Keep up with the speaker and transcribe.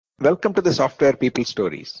Welcome to the Software People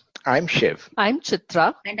Stories. I'm Shiv. I'm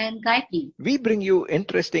Chitra. And I'm Gayatri. We bring you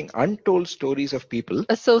interesting, untold stories of people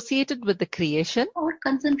Associated with the creation or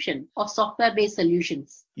consumption of software-based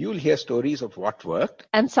solutions. You'll hear stories of what worked,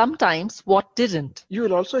 and sometimes what didn't, you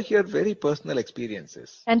will also hear very personal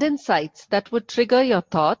experiences. and insights that would trigger your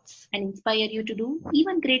thoughts and inspire you to do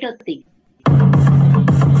even greater things.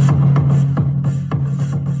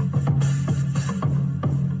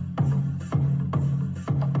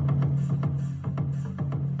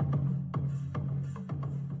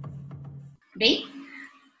 Today,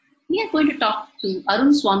 we are going to talk to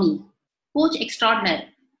Arun Swami, coach extraordinaire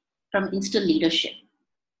from Instill Leadership.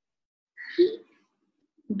 He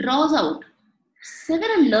draws out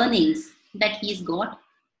several learnings that he's got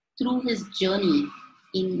through his journey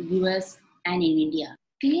in US and in India.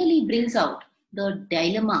 Clearly brings out the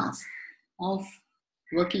dilemmas of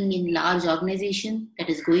working in large organization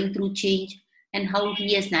that is going through change and how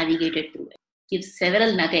he has navigated through it. Gives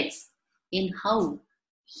several nuggets in how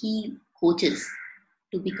he coaches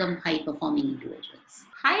to become high-performing individuals.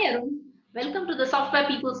 Hi Arun, welcome to the Software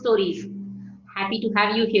People Stories. Happy to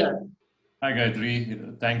have you here. Hi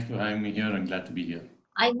Gayatri, thanks for having me here. I'm glad to be here.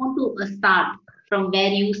 I want to start from where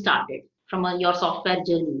you started, from your software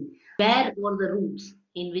journey. Where were the roots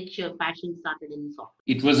in which your passion started in software?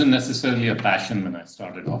 It wasn't necessarily a passion when I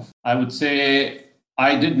started off. I would say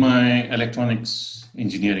I did my electronics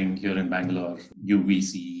engineering here in Bangalore,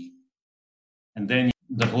 UVC. And then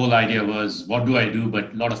the whole idea was, what do I do?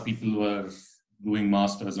 But a lot of people were doing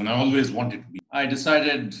masters and I always wanted to be. I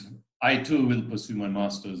decided I too will pursue my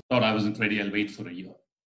masters. Thought I wasn't ready, I'll wait for a year.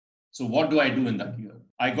 So what do I do in that year?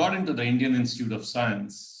 I got into the Indian Institute of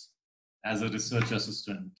Science as a research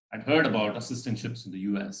assistant. I'd heard about assistantships in the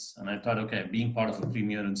US and I thought, okay, being part of a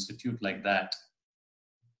premier institute like that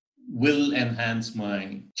will enhance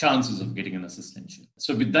my chances of getting an assistantship.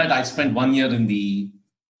 So with that, I spent 1 year in the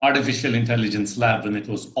artificial intelligence lab when it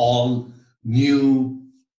was all new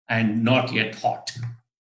and not yet hot.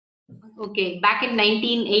 Okay, back in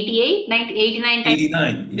 1988, 1989?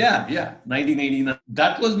 89, yeah, 1989.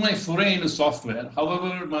 That was my foray into software.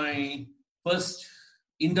 However, my first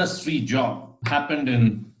industry job happened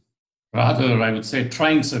in rather, I would say,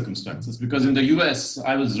 trying circumstances, because in the US,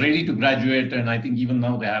 I was ready to graduate, and I think even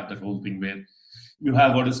now they have that whole thing where you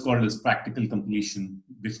have what is called as practical completion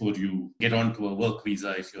before you get onto a work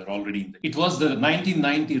visa if you're already in the... It was the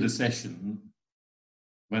 1990 recession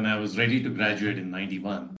when I was ready to graduate in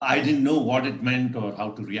 91. I didn't know what it meant or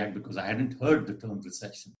how to react because I hadn't heard the term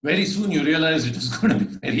recession. Very soon you realize it was going to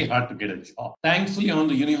be very hard to get a job. Thankfully on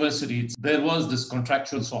the university, there was this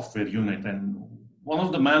contractual software unit, and one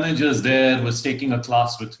of the managers there was taking a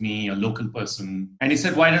class with me, a local person, and he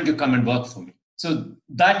said, why don't you come and work for me? So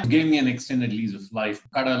that gave me an extended lease of life.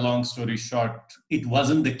 Cut a long story short, it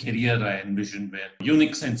wasn't the career I envisioned where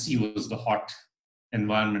Unix and C was the hot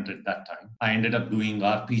environment at that time. I ended up doing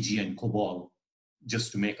RPG and COBOL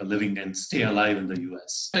just to make a living and stay alive in the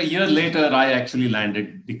US. A year later, I actually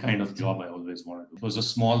landed the kind of job I always wanted. It was a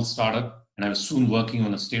small startup, and I was soon working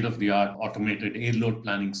on a state-of-the-art automated air load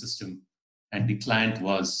planning system, and the client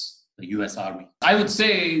was the US Army. I would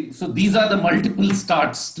say, so these are the multiple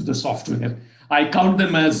starts to the software. I count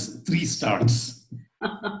them as 3 starts.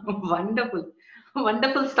 Wonderful.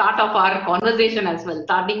 Wonderful start of our conversation as well.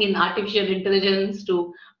 Starting in artificial intelligence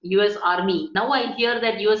to US Army. Now I hear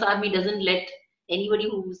that US Army doesn't let anybody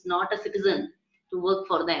who's not a citizen to work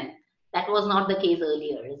for them. That was not the case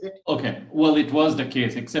earlier, is it? Okay. Well, it was the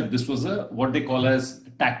case, except this was what they call as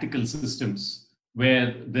tactical systems,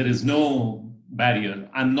 where there is no barrier.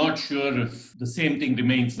 I'm not sure if the same thing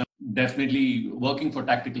remains now. Definitely working for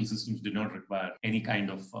tactical systems did not require any kind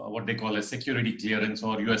of what they call a security clearance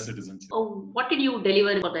or US citizenship. Oh, what did you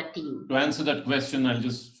deliver for that team? To answer that question, I'll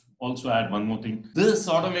just also add one more thing. This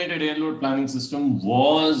automated airload planning system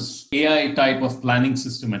was AI type of planning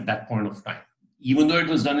system at that point of time. Even though it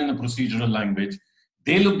was done in a procedural language,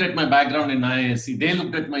 they looked at my background in IISc, they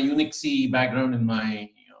looked at my Unix background in my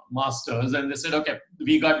masters, and they said, okay,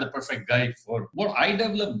 we got the perfect guy for what I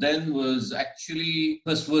developed then. Was actually,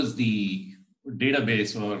 first was the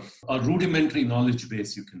database, or a rudimentary knowledge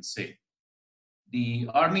base, you can say. The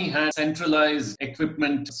Army had centralized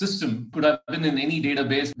equipment system, could have been in any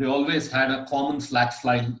database. They always had a common flat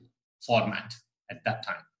file format at that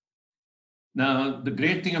time. Now, the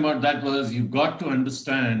great thing about that was you got to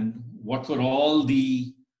understand what were all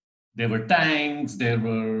there were tanks, there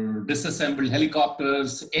were disassembled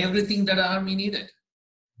helicopters, everything that the Army needed.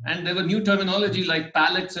 And there were new terminology like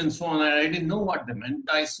pallets and so on. I didn't know what they meant.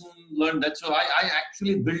 I soon learned that. So I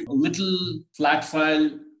actually built a little flat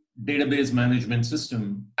file database management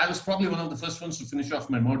system. I was probably one of the first ones to finish off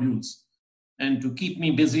my modules. And to keep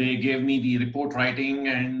me busy, they gave me the report writing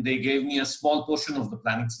and they gave me a small portion of the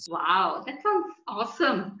planning system. Wow, that sounds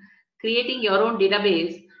awesome. Creating your own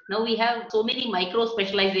database. Now we have so many micro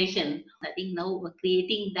specialization. I think now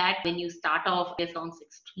creating that when you start off, it sounds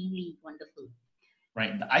extremely wonderful.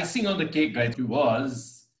 Right. The icing on the cake, guys,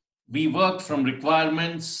 was we worked from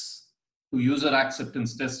requirements to user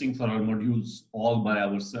acceptance testing for our modules all by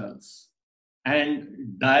ourselves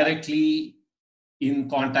and directly in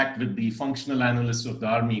contact with the functional analysts of the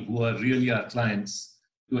Army who are really our clients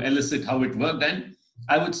to elicit how it worked. And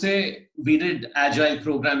I would say we did agile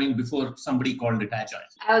programming before somebody called it agile.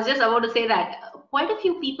 I was just about to say that quite a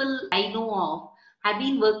few people I know of have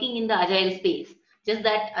been working in the agile space. Just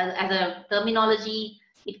that as a terminology,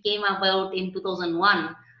 it came about in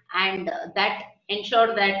 2001 and that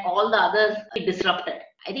ensured that all the others are disrupted.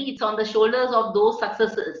 I think it's on the shoulders of those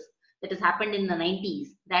successes that has happened in the 90s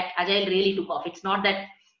that agile really took off. It's not that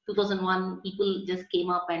 2001 people just came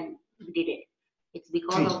up and did it. It's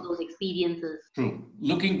because of those experiences. True.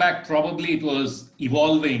 Looking back, probably it was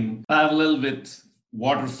evolving parallel with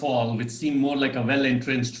waterfall, which seemed more like a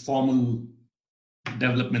well-entrenched formal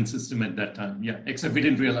development system at that time. Yeah, except we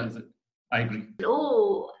didn't realize it. I agree.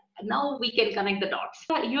 Oh, now we can connect the dots.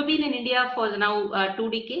 You've been in India for now 2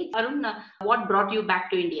 decades. Arun, what brought you back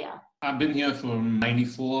to India? I've been here from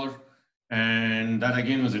 94. And that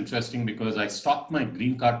again was interesting because I stopped my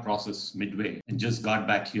green card process midway and just got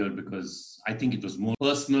back here because I think it was more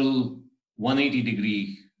personal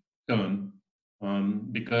 180-degree turn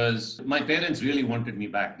because my parents really wanted me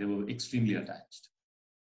back. They were extremely attached.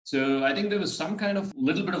 So I think there was some kind of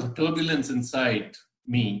little bit of turbulence inside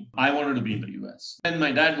me. I wanted to be in the US. And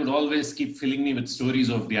my dad would always keep filling me with stories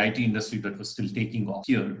of the IT industry that was still taking off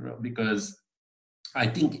here because I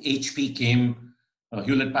think HP came.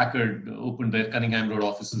 Hewlett Packard opened their Cunningham Road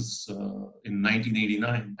offices in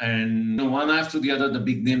 1989. And one after the other, the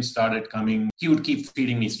big names started coming. He would keep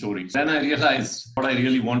feeding me stories. Then I realized what I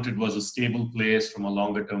really wanted was a stable place from a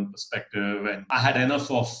longer term perspective. And I had enough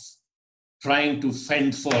of trying to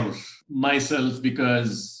fend for myself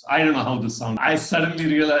because I don't know how this sounds. I suddenly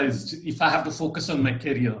realized if I have to focus on my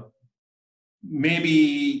career,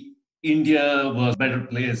 maybe India was a better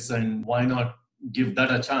place and why not give that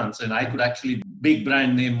a chance. And I could actually big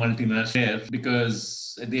brand name multinational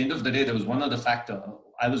because at the end of the day, there was one other factor.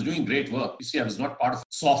 I was doing great work. You see, I was not part of a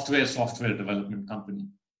software development company.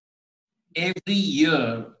 Every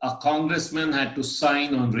year, a congressman had to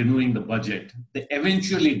sign on renewing the budget. They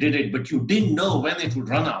eventually did it, but you didn't know when it would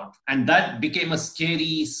run out. And that became a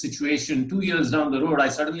scary situation. 2 years down the road, I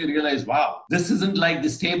suddenly realized, wow, this isn't like the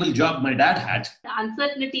stable job my dad had. The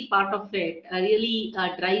uncertainty part of it really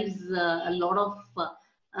drives a lot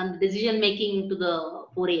of decision making to the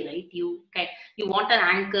foray, right? You want an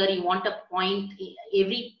anchor, you want a point,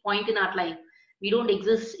 every point in our life. We don't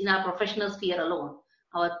exist in our professional sphere alone.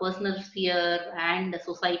 Our personal sphere and the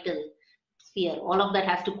societal sphere, all of that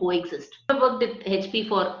has to coexist. I worked at HP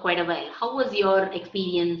for quite a while. How was your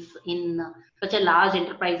experience in such a large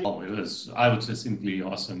enterprise? Oh, it was, I would say, simply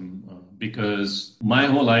awesome because my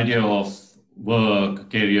whole idea of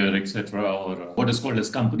work, career, etc., or what is called as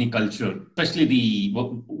company culture, especially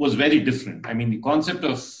was very different. I mean, the concept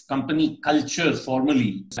of company culture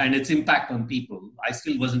formally and its impact on people, I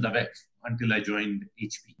still wasn't aware until I joined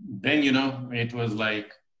HP. Then, it was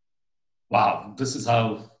like, wow, this is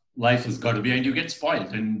how life has got to be. And you get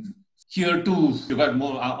spoiled. And here too, you got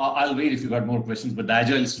more. I'll wait if you got more questions, but the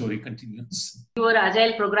Agile story continues. You were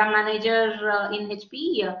Agile program manager in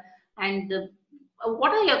HP.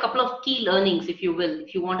 What are your couple of key learnings, if you will,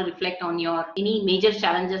 if you want to reflect on your any major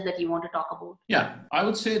challenges that you want to talk about? Yeah, I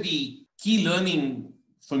would say the key learning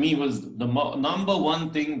for me was the number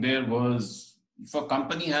one thing there was if a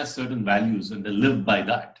company has certain values and they live by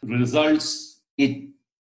that, results it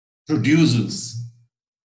produces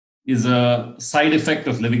is a side effect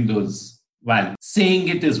of living those values. Saying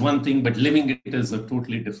it is one thing, but living it is a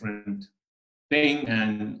totally different thing.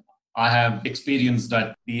 And I have experienced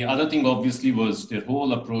that. The other thing, obviously, was their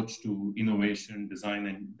whole approach to innovation, design,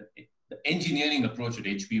 and the engineering approach at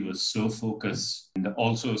HP was so focused and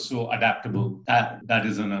also so adaptable. That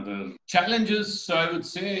is another challenges. So I would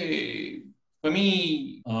say, for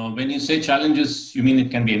me, when you say challenges, you mean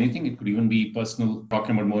it can be anything. It could even be personal,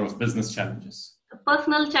 talking about more of business challenges.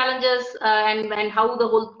 Personal challenges and how the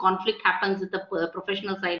whole conflict happens at the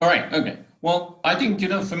professional side. All right. Okay. Well, I think,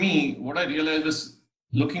 for me, what I realized is,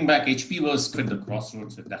 looking back, HP was at the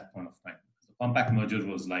crossroads at that point of time. The Compaq merger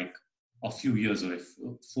was like a few years away,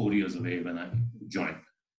 4 years away when I joined.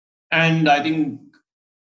 And I think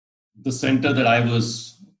the center that I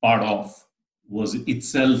was part of was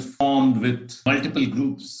itself formed with multiple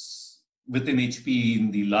groups within HP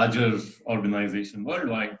in the larger organization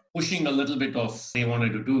worldwide, pushing a little bit of they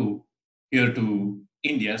wanted to do here to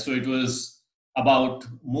India. So it was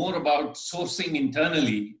more about sourcing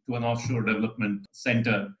internally to an offshore development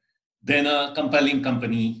center than a compelling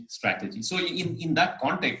company strategy. So in that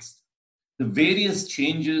context, the various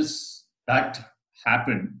changes that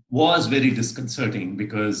happened was very disconcerting,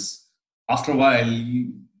 because after a while,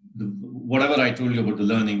 whatever I told you about the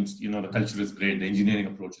learnings, the culture is great, the engineering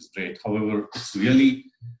approach is great. However, it's really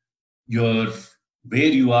where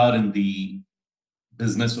you are in the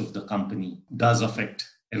business of the company does affect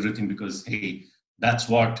everything, because, hey, that's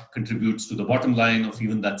what contributes to the bottom line of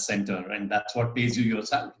even that center, and that's what pays you your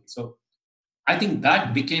salary. So I think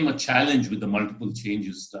that became a challenge with the multiple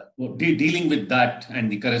changes. That dealing with that and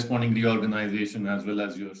the corresponding reorganization as well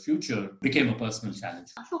as your future became a personal challenge.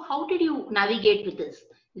 So how did you navigate with this?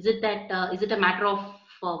 Is it a matter of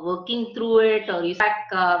working through it, or in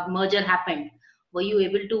fact merger happened? Were you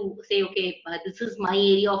able to say, okay, this is my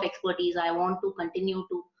area of expertise, I want to continue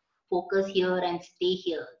to focus here and stay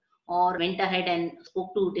here? Or went ahead and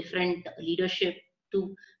spoke to different leadership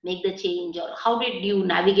to make the change? Or how did you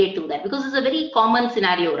navigate through that? Because it's a very common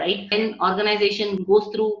scenario, right? When organization goes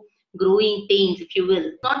through growing pains, if you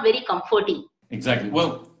will, not very comforting. Exactly.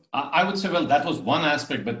 Well, I would say, that was one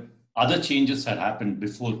aspect, but other changes had happened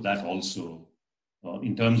before that also,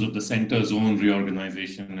 in terms of the center's own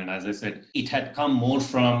reorganization. And as I said, it had come more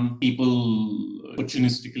from people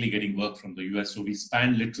opportunistically getting work from the US. So we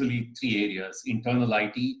spanned literally 3 areas: internal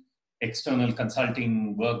IT, external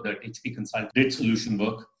consulting work that HP Consult did, solution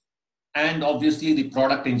work, and obviously the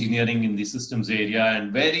product engineering in the systems area,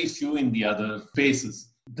 and very few in the other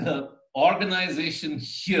spaces. The organization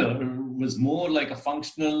here was more like a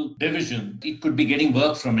functional division. It could be getting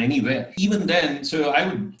work from anywhere. Even then, so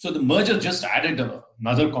the merger just added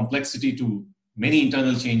another complexity to many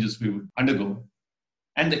internal changes we would undergo.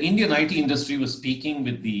 And the Indian IT industry was speaking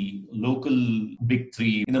with the local big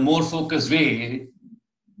 3 in a more focused way,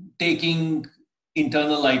 taking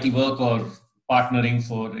internal IT work or partnering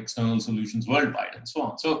for external solutions worldwide and so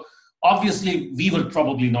on. So obviously, we were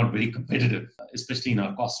probably not very competitive, especially in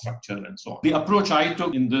our cost structure and so on. The approach I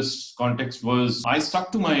took in this context was I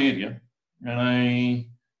stuck to my area, and I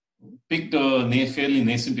picked a fairly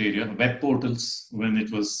nascent area, web portals, when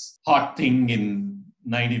it was hot thing in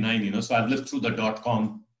 99, So I've lived through the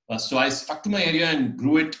 .com. So I stuck to my area and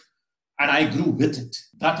grew it, and I grew with it.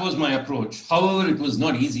 That was my approach. However, it was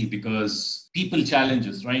not easy because people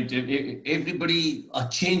challenges, right? A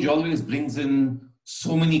change always brings in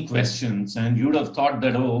so many questions, and you'd have thought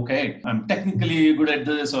that, oh, okay, I'm technically good at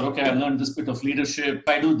this, or okay, I've learned this bit of leadership. If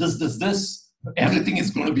I do this, everything is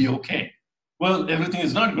going to be okay. Well, everything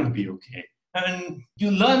is not going to be okay. And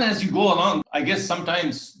you learn as you go along. I guess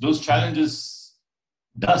sometimes those challenges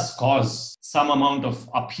does cause some amount of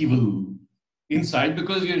upheaval inside,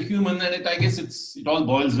 because you're human, and I guess it all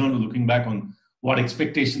boils down to looking back on what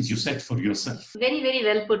expectations you set for yourself. Very, very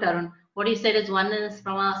well put, Arun. What you said is, one is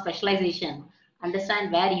from a specialization.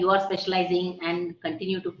 Understand where you are specializing and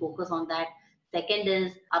continue to focus on that. Second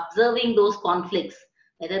is observing those conflicts,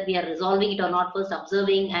 whether we are resolving it or not. First,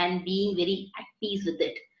 observing and being very at peace with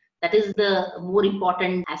it. That is the more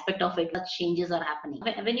important aspect of it. What changes are happening.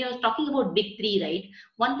 When you're talking about big 3, right?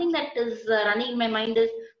 One thing that is running in my mind is,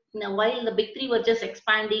 while the big 3 were just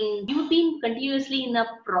expanding, you've been continuously in the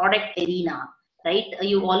product arena, right?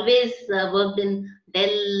 You always worked in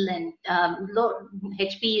Dell, and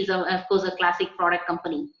HP is, of course, a classic product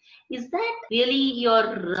company. Is that really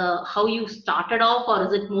your how you started off, or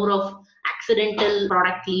is it more of accidental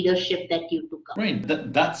product leadership that you took up? Right.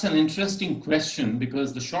 That's an interesting question,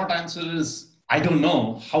 because the short answer is I don't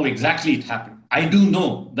know how exactly it happened. I do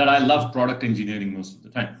know that I love product engineering most of the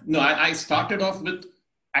time. No, I started off with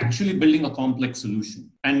actually building a complex solution.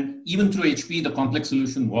 And even through HP, the complex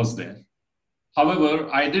solution was there. However,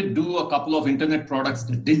 I did do a couple of internet products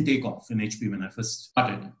that didn't take off in HP when I first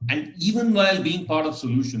started. And even while being part of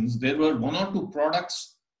solutions, there were 1 or 2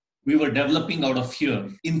 products we were developing out of here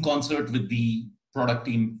in concert with the product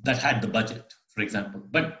team that had the budget, for example.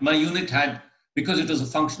 But my unit had, because it was a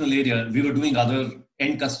functional area, we were doing other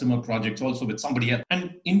end customer projects also with somebody else.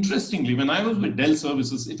 And interestingly, when I was with Dell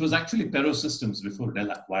Services, it was actually Pero Systems before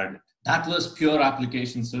Dell acquired it. That was pure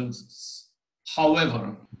application services.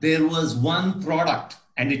 However, there was one product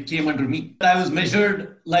and it came under me. I was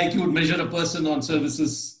measured like you would measure a person on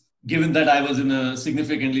services, given that I was in a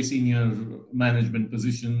significantly senior management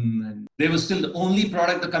position. And they were still the only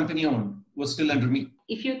product the company owned was still under me.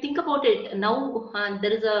 If you think about it, now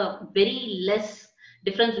there is a very less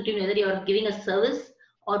difference between whether you are giving a service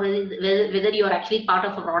or whether you are actually part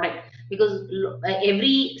of a product, because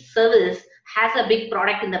every service has a big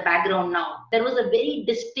product in the background now. There was a very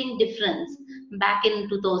distinct difference back in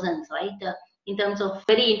 2000s, right? In terms of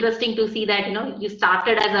very interesting to see that, you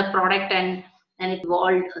started as a product and it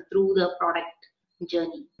evolved through the product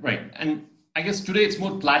journey. Right. And I guess today it's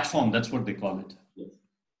more platform. That's what they call it. Yes.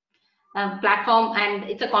 Platform, and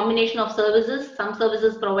it's a combination of services. Some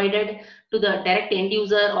services provided to the direct end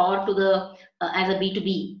user or to the as a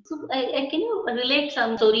B2B. So can you relate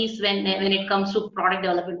some stories when it comes to product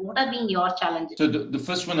development? What have been your challenges? So the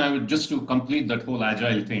first one, I would, just to complete that whole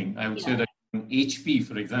agile thing, I would say that in HP,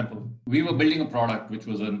 for example, we were building a product which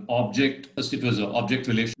was an object. First, it was an object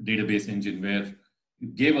relation database engine where you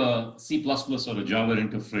gave a C++ or a Java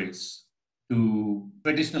interface to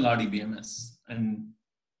traditional RDBMS. And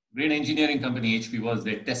great engineering company HP was,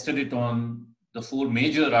 they tested it on the 4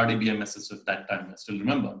 major RDBMSs at that time. I still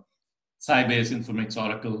remember. Sybase, Informix,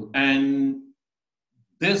 Oracle. And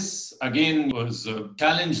this again was a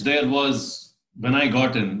challenge. There was, when I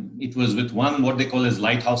got in, it was with one, what they call as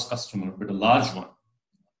lighthouse customer, but a large one,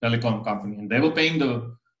 telecom company. And they were paying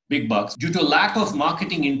the big bucks due to lack of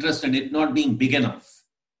marketing interest and it not being big enough.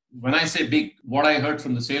 When I say big, what I heard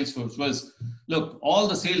from the sales force was, look, all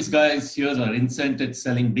the sales guys here are incented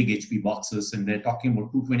selling big HP boxes and they're talking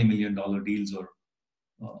about $220 million deals, or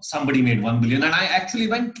somebody made $1 billion. And I actually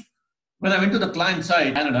when I went to the client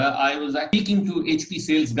side, Canada, I was speaking to HP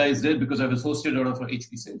sales guys there because I was hosted out of an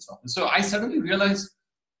HP sales office. So I suddenly realized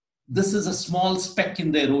this is a small speck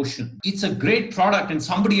in their ocean. It's a great product and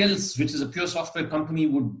somebody else, which is a pure software company,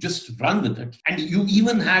 would just run with it. And you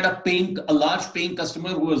even had a large paying customer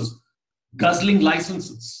who was guzzling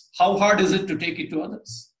licenses. How hard is it to take it to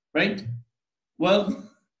others, right? Well,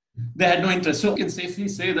 they had no interest. So I can safely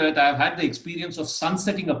say that I've had the experience of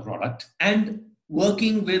sunsetting a product and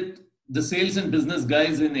working with the sales and business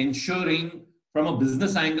guys in ensuring from a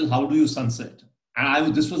business angle, how do you sunset?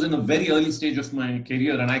 And this was in a very early stage of my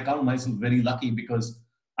career, and I count myself very lucky because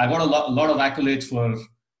I got a lot of accolades for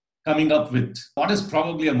coming up with what is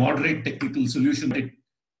probably a moderate technical solution. It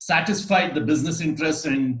satisfied the business interests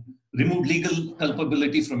and removed legal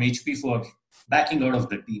culpability from HP for backing out of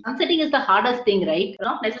the deal. Sunsetting is the hardest thing, right?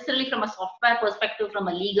 Not necessarily from a software perspective, from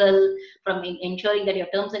a legal, from ensuring that your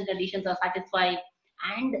terms and conditions are satisfied,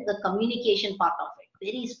 and the communication part of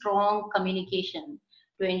it. Very strong communication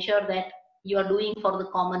to ensure that you are doing for the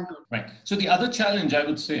common good. Right. So the other challenge I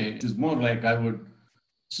would say is more like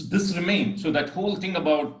so this remains. So that whole thing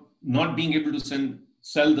about not being able to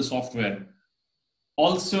sell the software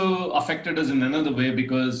also affected us in another way,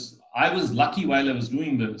 because I was lucky while I was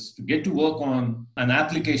doing this to get to work on an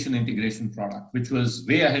application integration product, which was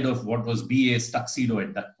way ahead of what was BA's tuxedo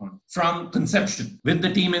at that point. From conception with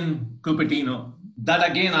the team in Cupertino, that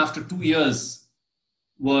again, after 2 years,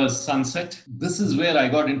 was sunset. This is where I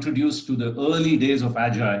got introduced to the early days of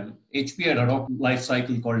Agile. HP had adopted a life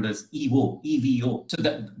cycle called as EVO.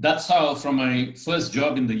 So that's how, from my first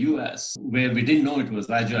job in the US, where we didn't know it was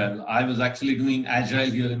Agile, I was actually doing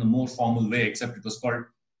Agile here in a more formal way, except it was called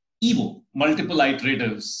EVO, multiple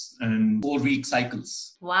iteratives and 4-week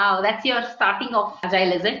cycles. Wow, that's your starting of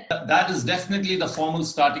Agile, is it? That is definitely the formal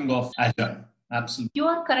starting of Agile. Absolutely. You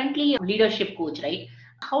are currently a leadership coach, right?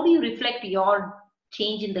 How do you reflect your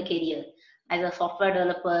change in the career as a software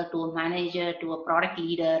developer to a manager to a product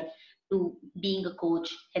leader to being a coach,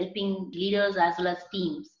 helping leaders as well as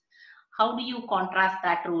teams? How do you contrast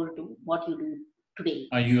that role to what you do today?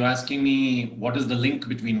 Are you asking me what is the link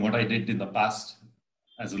between what I did in the past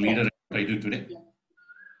as a leader and what I do today? Yeah.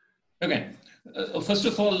 Okay. First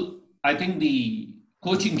of all, I think the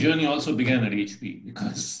coaching journey also began at HP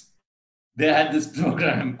because they had this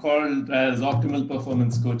program called as Optimal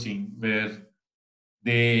Performance Coaching, where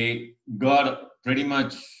they got pretty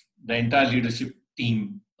much the entire leadership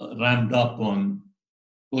team ramped up on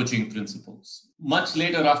coaching principles. Much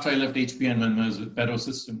later, after I left HP and when I was with Pero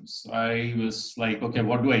Systems, I was like, okay,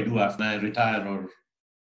 what do I do after I retire or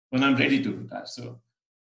when I'm ready to retire? So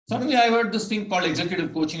suddenly I heard this thing called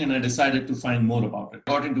executive coaching and I decided to find more about it.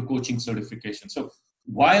 Got into coaching certification. So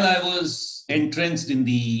while I was entrenched in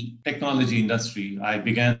the technology industry, I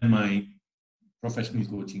began my professional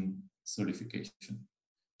coaching certification.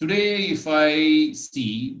 Today, if I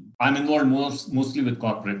see, I'm involved mostly with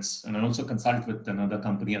corporates, and I also consult with another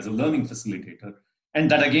company as a learning facilitator. And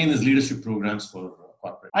that again is leadership programs for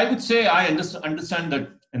corporate. I would say I understand that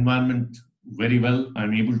environment very well.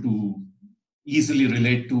 I'm able to easily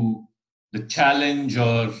relate to the challenge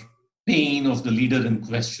or pain of the leader in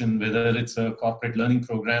question, whether it's a corporate learning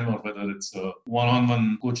program or whether it's a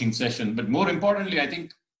one-on-one coaching session. But more importantly, I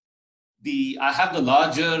think I have the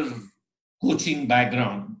larger coaching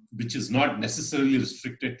background, which is not necessarily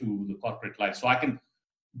restricted to the corporate life. So I can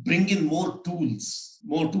bring in more tools.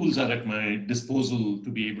 More tools are at my disposal to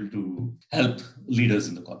be able to help leaders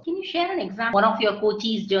in the corporate. Can you share an example, one of your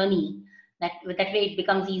coachees' journey, that way it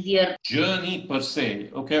becomes easier? Journey per se.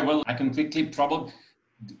 Okay, well, I can quickly probably,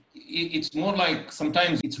 it's more like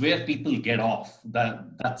sometimes it's where people get off.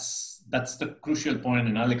 That's the crucial point,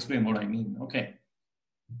 and I'll explain what I mean. Okay.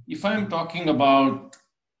 If I'm talking about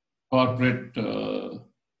corporate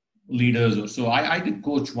leaders or so, I did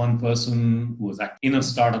coach one person who was in a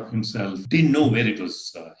startup himself, didn't know where it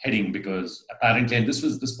was heading, because apparently, and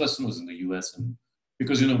this person was in the US, and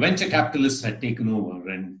because venture capitalists had taken over,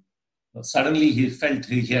 and suddenly he felt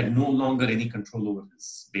he had no longer any control over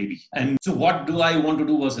his baby. And so what do I want to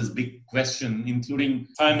do was his big question, including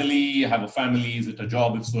family, have a family, is it a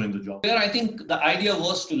job, if so in the job. There I think the idea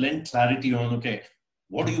was to lend clarity on, okay,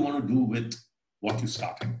 what do you want to do with what you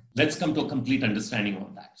started? Let's come to a complete understanding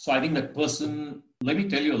on that. So I think that person, let me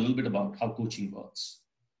tell you a little bit about how coaching works.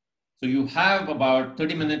 So you have about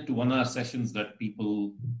 30-minute to 1 hour sessions that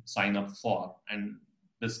people sign up for. And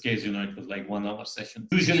this case, it was like 1 hour session.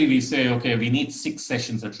 Usually we say, okay, we need 6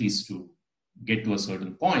 sessions at least to get to a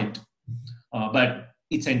certain point. But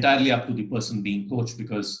it's entirely up to the person being coached,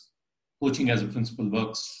 because coaching as a principle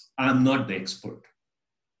works. I'm not the expert.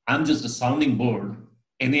 I'm just a sounding board,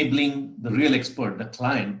 enabling the real expert, the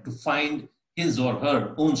client, to find his or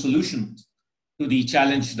her own solutions to the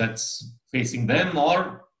challenge that's facing them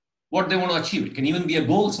or what they want to achieve. It can even be a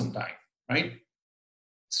goal sometime, right?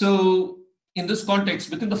 So in this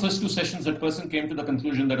context, within the first 2 sessions, that person came to the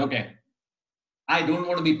conclusion that, okay, I don't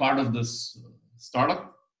want to be part of this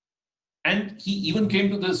startup. And he even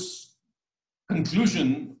came to this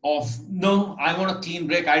conclusion of, no, I want a clean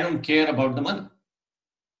break. I don't care about the money.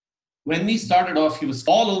 When we started off, he was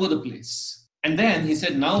all over the place. And then he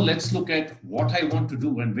said, now let's look at what I want to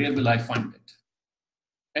do and where will I find it.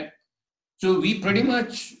 Okay? So we pretty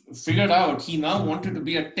much figured out he now wanted to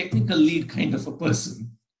be a technical lead kind of a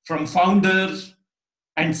person, from founder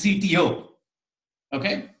and CTO,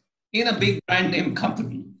 okay, in a big brand name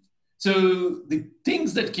company. So the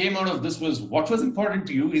things that came out of this was, what was important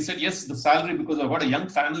to you? He said, yes, the salary, because I've got a young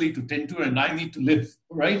family to tend to and I need to live,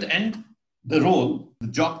 right? And the role, the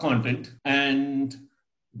job content, and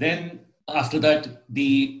then after that,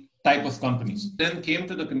 the type of companies. Then came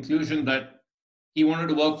to the conclusion that he wanted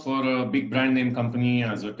to work for a big brand name company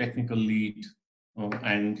as a technical lead,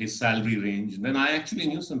 and his salary range. Then I actually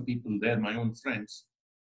knew some people there, my own friends,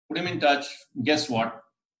 put him in touch. Guess what?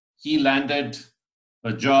 He landed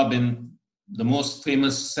a job in the most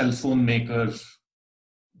famous cell phone maker,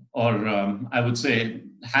 or I would say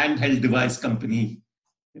handheld device company,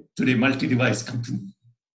 today multi-device company.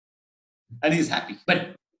 And he's happy.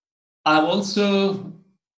 But I've also,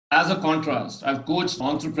 as a contrast, I've coached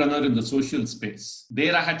entrepreneur in the social space.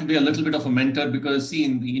 There I had to be a little bit of a mentor, because see,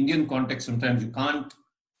 in the Indian context, sometimes you can't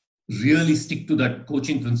really stick to that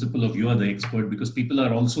coaching principle of you are the expert, because people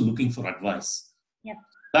are also looking for advice. Yeah.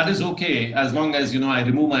 That is okay, as long as, I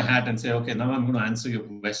remove my hat and say, okay, now I'm going to answer your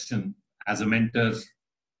question as a mentor,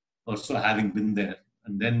 also having been there.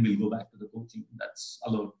 And then we'll go back to the coaching. That's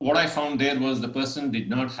allowed. What I found there was the person did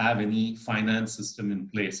not have any finance system in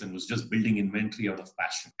place and was just building inventory out of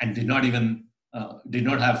passion, and did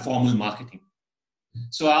not have formal marketing.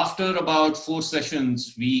 So after about 4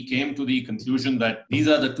 sessions, we came to the conclusion that these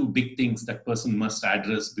are the 2 big things that person must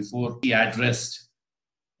address before he addressed,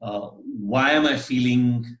 why am I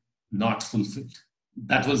feeling not fulfilled?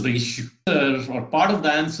 That was the issue. Or part of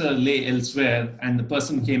the answer lay elsewhere. And the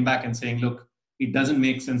person came back and saying, look, it doesn't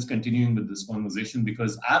make sense continuing with this conversation,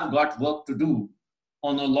 because I've got work to do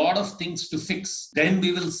on a lot of things to fix. Then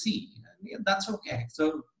we will see. Yeah, that's okay.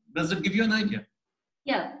 So does it give you an idea?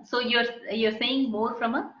 Yeah. So you're saying more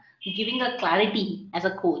from giving a clarity as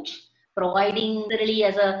a coach, providing really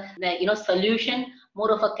as a solution,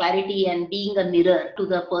 more of a clarity, and being a mirror to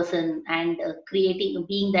the person, and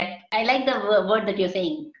being that. I like the word that you're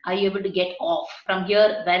saying. Are you able to get off from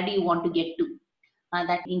here? Where do you want to get to?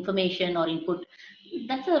 That information or input,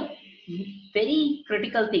 that's a very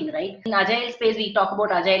critical thing, right? In agile space, we talk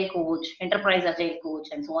about agile coach, enterprise agile coach,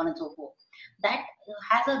 and so on and so forth. That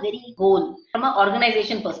has a very goal from an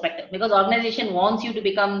organization perspective, because organization wants you to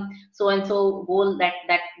become so and so goal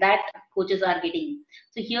that coaches are getting.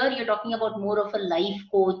 So here you're talking about more of a life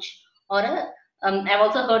coach, or I've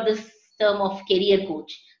also heard this term of career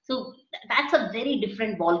coach. So that's a very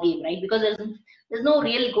different ball game, right? Because there's no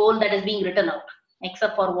real goal that is being written out,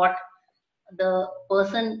 except for what the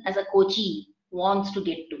person as a coachee wants to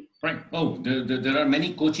get to. Right. Oh, there are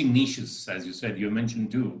many coaching niches, as you said, you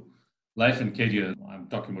mentioned too. life and career. I'm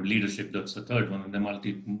talking about leadership. That's the third one, and there are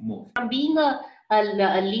more. From being a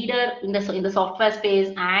leader in the software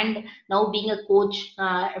space and now being a coach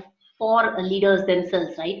for leaders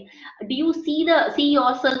themselves, right? Do you see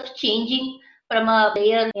yourself changing from a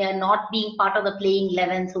player not being part of the playing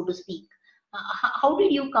 11, so to speak? How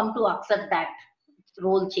did you come to accept that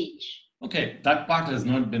role change? Okay, that part has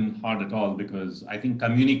not been hard at all because I think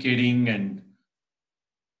communicating and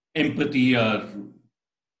empathy are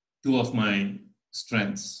two of my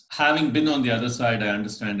strengths. Having been on the other side, I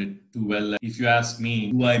understand it too well. If you ask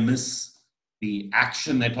me, do I miss the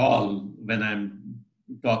action at all when I'm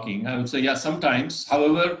talking? I would say, yeah, sometimes.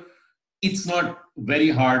 However, it's not very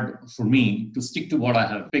hard for me to stick to what I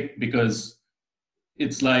have picked because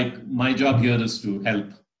it's like my job here is to help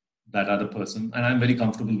that other person, and I'm very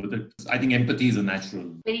comfortable with it. I think empathy is a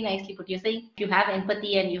natural. Very nicely put. You're saying if you have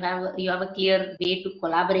empathy and you have a clear way to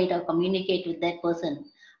collaborate or communicate with that person,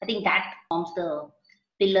 I think that forms the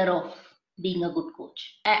pillar of being a good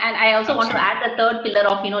coach. And I also want to add the third pillar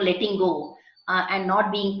of letting go and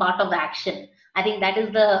not being part of the action. I think that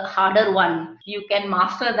is the harder one. You can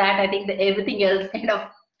master that. I think everything else kind of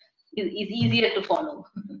is easier to follow.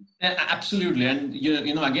 Absolutely, and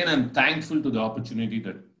again, I'm thankful to the opportunity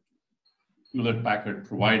that Hewlett-Packard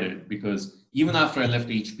provided because even after I left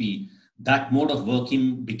HP, that mode of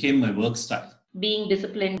working became my work style. Being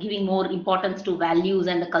disciplined, giving more importance to values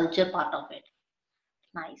and the culture part of it.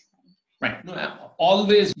 Nice. Right. No, I'm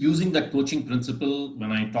always using that coaching principle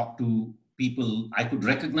when I talk to people, I could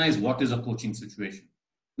recognize what is a coaching situation.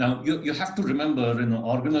 Now, you have to remember in an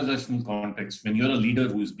organizational context, when you're a leader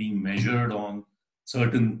who is being measured on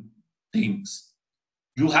certain things,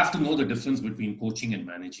 you have to know the difference between coaching and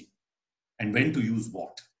managing and when to use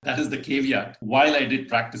what. That is the caveat. While I did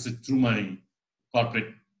practice it through my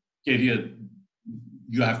corporate career,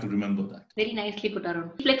 you have to remember that. Very nicely put, Arun.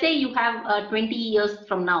 Let's say you have 20 years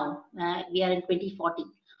from now, we are in 2040.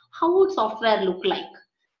 How would software look like?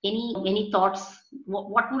 Any thoughts?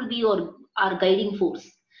 What will be our guiding force?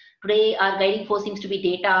 Today, our guiding force seems to be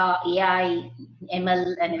data, AI,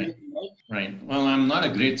 ML, and everything, right? Right. Well, I'm not a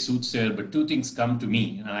great soothsayer, but two things come to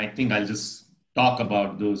me, and I think I'll just talk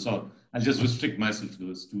about those, or I'll just restrict myself to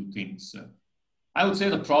those two things. I would say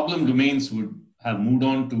the problem domains would have moved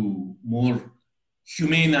on to more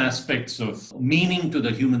humane aspects of meaning to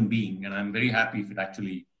the human being, and I'm very happy if it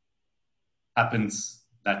actually happens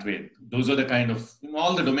that way. Those are the kind of, in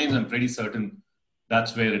all the domains, I'm pretty certain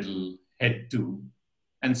that's where it'll head to.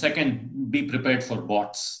 And second, be prepared for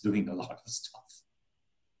bots doing a lot of stuff.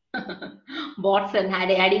 Bots and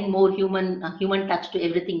adding more human touch to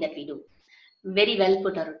everything that we do. Very well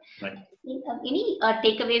put, Arun. Right. Any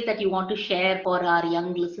takeaways that you want to share for our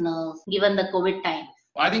young listeners, given the COVID times?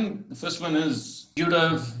 I think the first one is you'd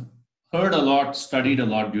have heard a lot, studied a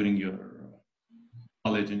lot during your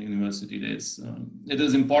college and university days. It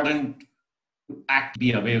is important to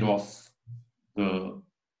be aware of the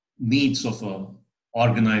needs of a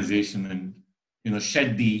organization and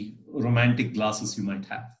shed the romantic glasses you might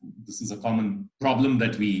have. This is a common problem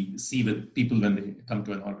that we see with people when they come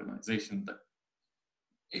to an organization, that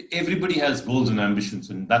everybody has goals and ambitions,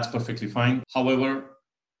 and that's perfectly fine. However,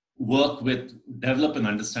 develop an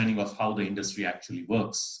understanding of how the industry actually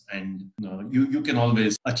works, and you can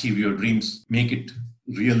always achieve your dreams, make it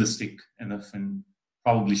realistic enough, and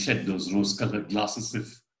probably shed those rose-colored glasses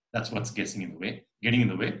if that's what's getting in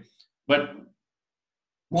the way. But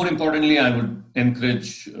more importantly, I would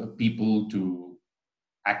encourage people to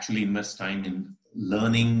actually invest time in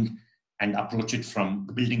learning and approach it from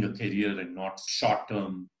building a career and not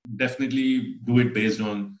short-term. Definitely do it based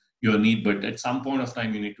on your need, but at some point of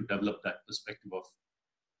time, you need to develop that perspective of,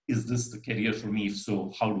 is this the career for me? If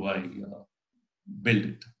so, how do I build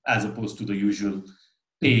it? As opposed to the usual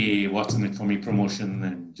pay, what's in it for me, promotion,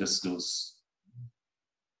 and just those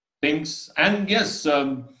things. And yes,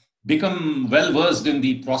 become well-versed in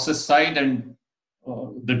the process side and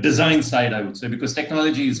the design side, I would say, because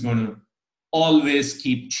technology is going to always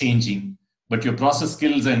keep changing, but your process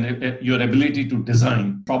skills and your ability to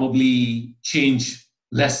design probably change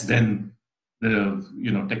less than the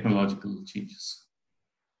technological changes.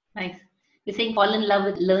 Nice. You're saying fall in love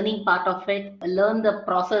with learning part of it, learn the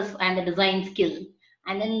process and the design skill,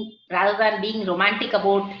 and then rather than being romantic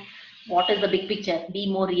about what is the big picture,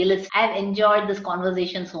 be more realistic. I've enjoyed this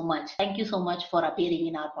conversation so much. Thank you so much for appearing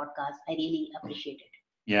in our podcast. I really appreciate it.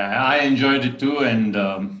 Yeah, I enjoyed it too, and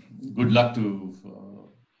good luck to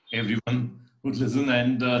everyone who'd listen.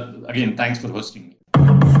 And again, thanks for hosting me.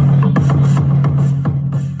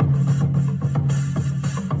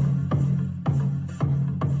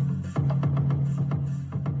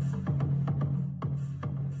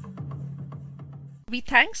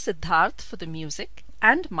 thanks Siddharth for the music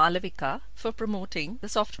and Malavika for promoting the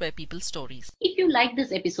Software People Stories. If you like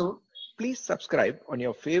this episode, Please subscribe on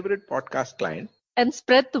your favorite podcast client. And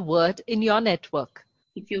spread the word in your network.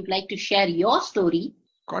 if you'd like to share your story,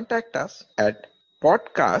 Contact us at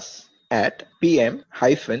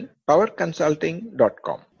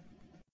podcasts@pm-powerconsulting.com.